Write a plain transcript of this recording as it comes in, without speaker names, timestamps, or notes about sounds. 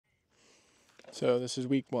So this is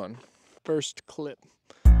week 1. First clip.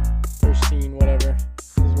 First scene, whatever.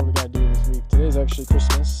 This is what we gotta do this week. Today is actually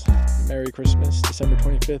Christmas. Merry Christmas, December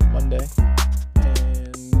 25th, Monday.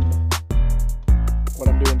 And what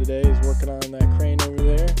I'm doing today is working on that crane over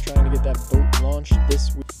there, trying to get that boat launched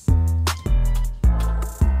this week.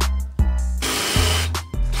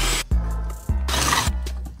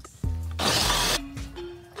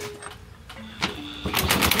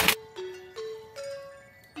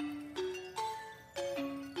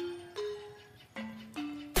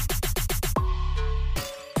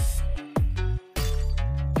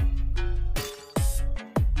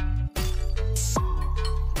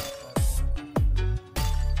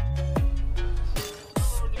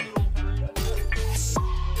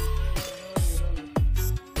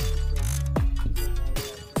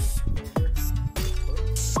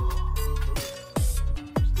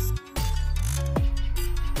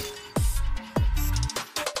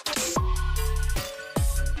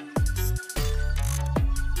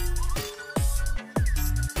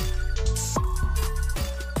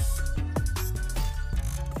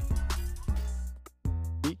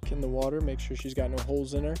 In the water, make sure she's got no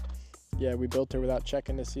holes in her. Yeah, we built her without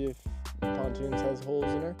checking to see if pontoons has holes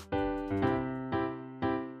in her.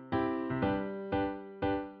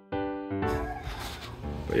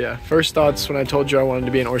 But yeah, first thoughts when I told you I wanted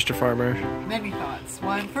to be an oyster farmer. Many thoughts.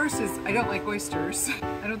 One, first is I don't like oysters.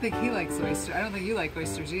 I don't think he likes oysters. I don't think you like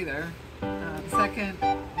oysters either. The second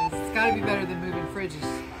is it's got to be better than moving fridges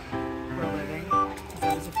for a living, because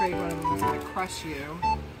I was afraid one of them was going to crush you.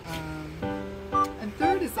 And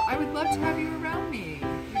third is I would love to have you around me.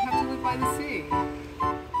 You have to live by the sea.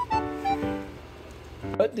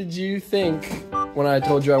 What did you think when I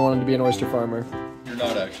told you I wanted to be an oyster farmer? You're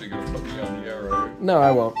not actually going to put me on the air, are you? No,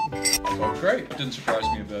 I won't. Oh, great. Didn't surprise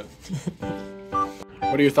me a bit.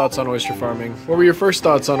 What are your thoughts on oyster farming? What were your first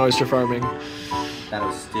thoughts on oyster farming? That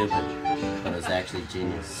was stupid. That was actually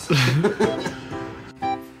genius.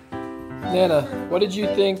 Nana, what did you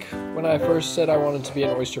think when I first said I wanted to be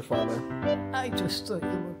an oyster farmer? I just thought you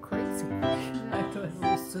were crazy. I thought it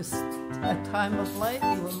was just a time of life.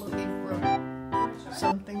 You were looking for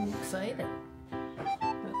something exciting.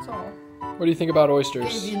 That's all. What do you think about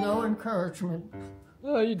oysters? Gave you no encouragement.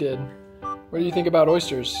 Oh, you did. What do you think about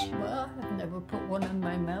oysters? Well, I've never put one in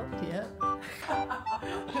my mouth yet.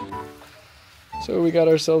 So we got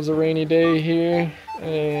ourselves a rainy day here,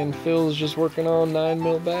 and Phil's just working on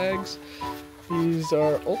 9mm bags. These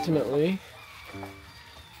are ultimately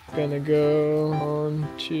gonna go on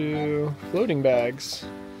to floating bags.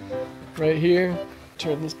 Right here,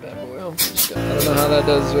 turn this bad boy on. I don't know how that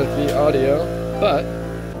does with the audio, but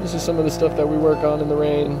this is some of the stuff that we work on in the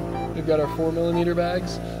rain. We've got our 4mm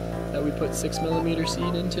bags that we put 6mm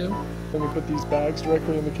seed into. Then we put these bags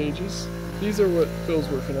directly in the cages. These are what Phil's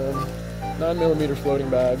working on. 9mm floating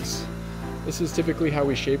bags. This is typically how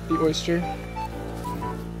we shape the oyster.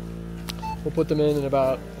 We'll put them in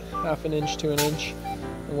about 1/2 inch to 1 inch,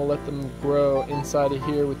 and we'll let them grow inside of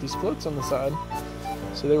here with these floats on the side.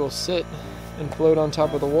 So they will sit and float on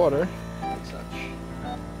top of the water. We'll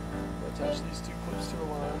attach these 2 clips to a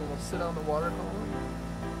line, and they'll sit on the water column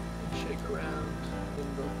and shake around,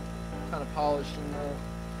 and they'll kind of polish and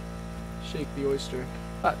shake the oyster.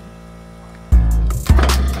 But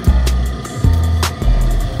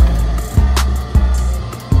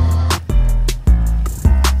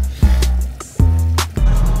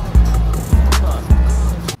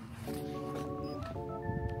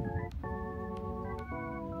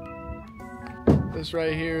this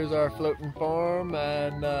right here is our floating farm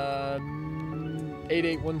and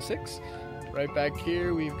 8816. Right back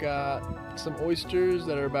here we've got some oysters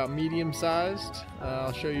that are about medium sized.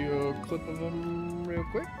 I'll show you a clip of them real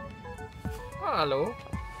quick. Hello.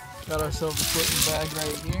 Got ourselves a floating bag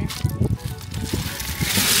right here.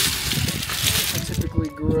 I typically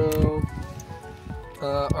grow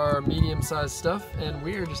our medium sized stuff, and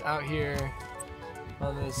we are just out here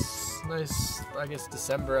on this nice, I guess,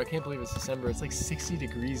 December. I can't believe it's December. It's like 60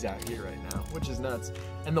 degrees out here right now, which is nuts.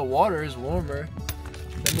 And the water is warmer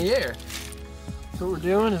than the air. So what we're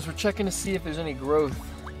doing is we're checking to see if there's any growth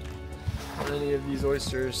on any of these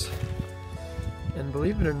oysters. And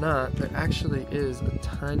believe it or not, there actually is a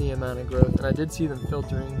tiny amount of growth. And I did see them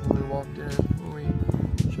filtering when we walked in, when we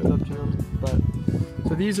showed up to them. But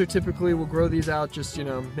so these are typically, we'll grow these out just, you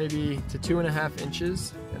know, maybe to 2.5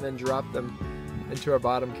 inches and then drop them into our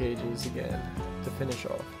bottom cages again to finish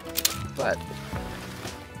off. But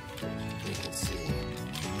you can see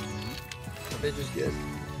they just get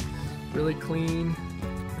really clean,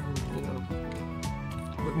 and, you know,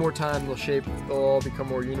 with more time they'll shape, they'll all become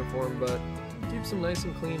more uniform, but keeps them nice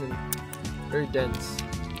and clean and very dense.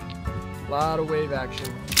 A lot of wave action.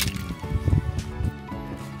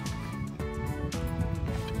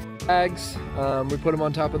 Bags, we put them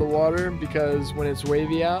on top of the water because when it's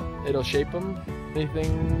wavy out, it'll shape them.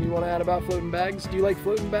 Anything you want to add about floating bags? Do you like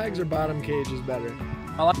floating bags or bottom cage is better?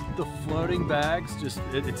 I like the floating bags. Just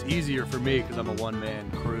it's easier for me because I'm a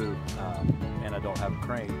one-man crew and I don't have a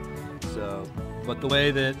crane. So, but the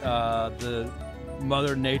way that the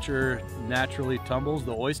Mother Nature naturally tumbles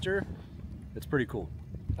the oyster, it's pretty cool.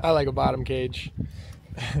 I like a bottom cage.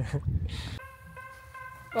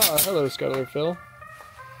 Oh, hello, Scuttler Phil.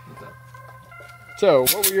 So,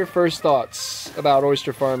 what were your first thoughts about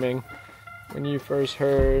oyster farming when you first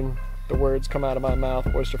heard the words come out of my mouth,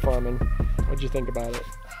 oyster farming? What'd you think about it?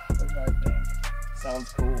 What did I think?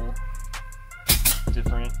 Sounds cool.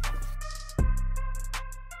 Different.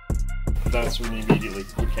 That's when immediately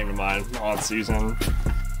what came to mind. On season,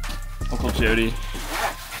 Uncle Jody,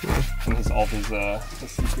 and all his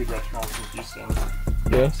seafood restaurants in Houston.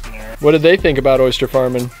 Yeah. What did they think about oyster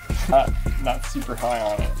farming? Not super high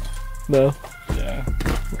on it. No. Yeah,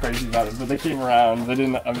 crazy about it. But they came around. They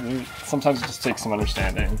didn't. I mean, sometimes it just takes some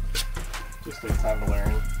understanding. Just takes time to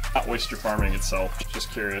learn. Not oyster farming itself.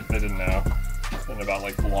 Just curious. They didn't know. And about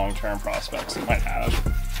like the long-term prospects it might have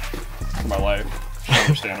for my life.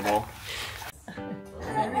 Understandable.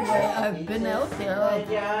 Anyway, I've been out there, I've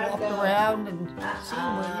walked around and seen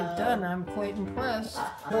what you've done. I'm quite impressed.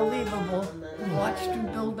 Unbelievable. Watched you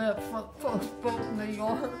build that first boat in the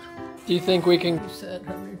yard. Do you think we can? You said,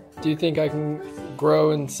 honey. Do you think I can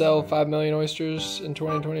grow and sell 5 million oysters in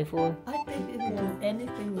 2024? I think you can do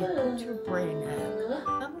anything you put your brain at.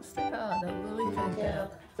 Honest to God, I really think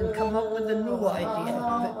that. And come up with a new idea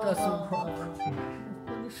that doesn't work. You're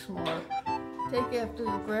pretty smart. Take after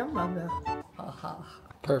your grandmother. Aha.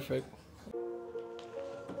 Perfect.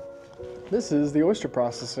 This is the oyster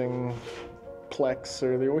processing plex,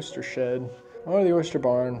 or the oyster shed, or the oyster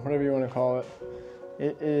barn, whatever you want to call it.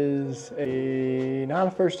 It is not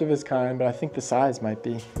a first of its kind, but I think the size might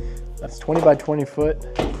be. That's 20 by 20 foot.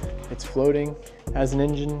 It's floating, has an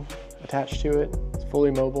engine attached to it. It's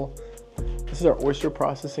fully mobile. This is our oyster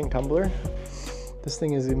processing tumbler. This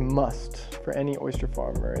thing is a must for any oyster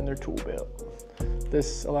farmer in their tool belt.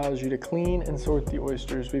 This allows you to clean and sort the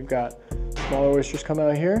oysters. We've got smaller oysters come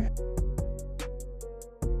out here.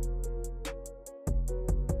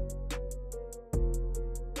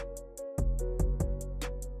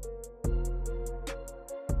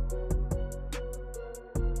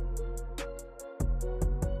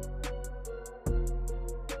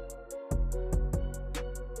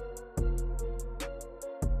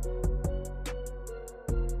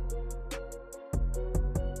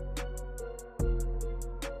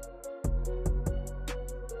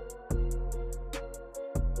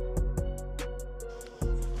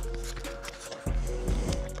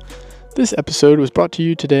 This episode was brought to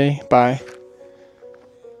you today by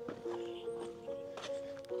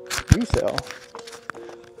Resell,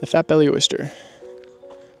 the Fat Belly Oyster.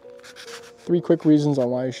 3 quick reasons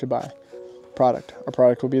on why you should buy. Product. Our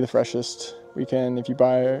product will be the freshest. We can, if you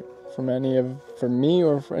buy it from me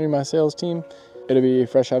or from any of my sales team, it'll be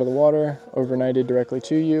fresh out of the water, overnighted directly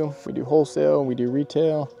to you. We do wholesale, we do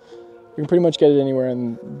retail. You can pretty much get it anywhere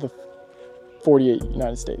in the 48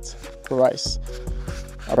 United States for rice.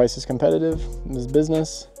 Our price is competitive. This is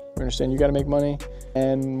business. We understand you got to make money,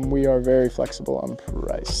 and we are very flexible on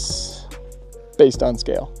price based on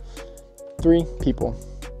scale. 3 people.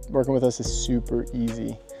 Working with us is super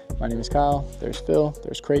easy. My name is Kyle. There's Phil.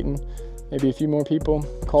 There's Creighton. Maybe a few more people.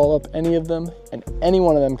 Call up any of them, and any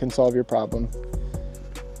one of them can solve your problem.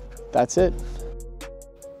 That's it.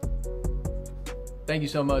 Thank you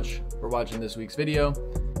so much for watching this week's video.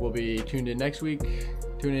 We'll be tuned in next week.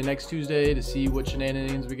 Tune in next Tuesday to see what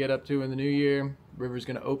shenanigans we get up to in the new year. River's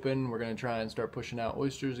gonna open. We're gonna try and start pushing out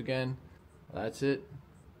oysters again. That's it.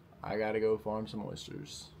 I gotta go farm some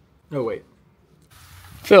oysters. No, wait.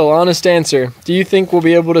 Phil, honest answer. Do you think we'll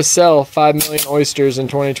be able to sell 5 million oysters in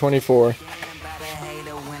 2024?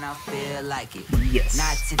 Yes.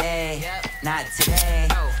 Not today. Not today.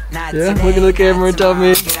 Not yeah, today, look at the camera and tell me.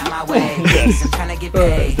 Yes.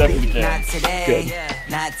 Definitely can. Good.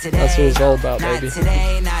 That's what it's all about, baby. Not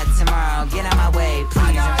today, not tomorrow. Get out my way,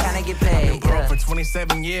 please. I'm trying to get paid. I've been broke for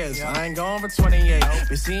 27 years. I ain't going for 28.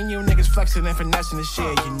 Been seeing you niggas flexing and finessing the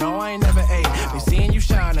shit. You know I ain't never ate. Been seeing you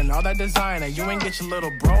shining, all that designer. You ain't get your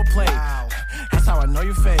little bro plate. That's how I know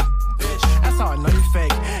you fake. Bitch, that's how I know you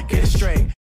fake. Get it straight.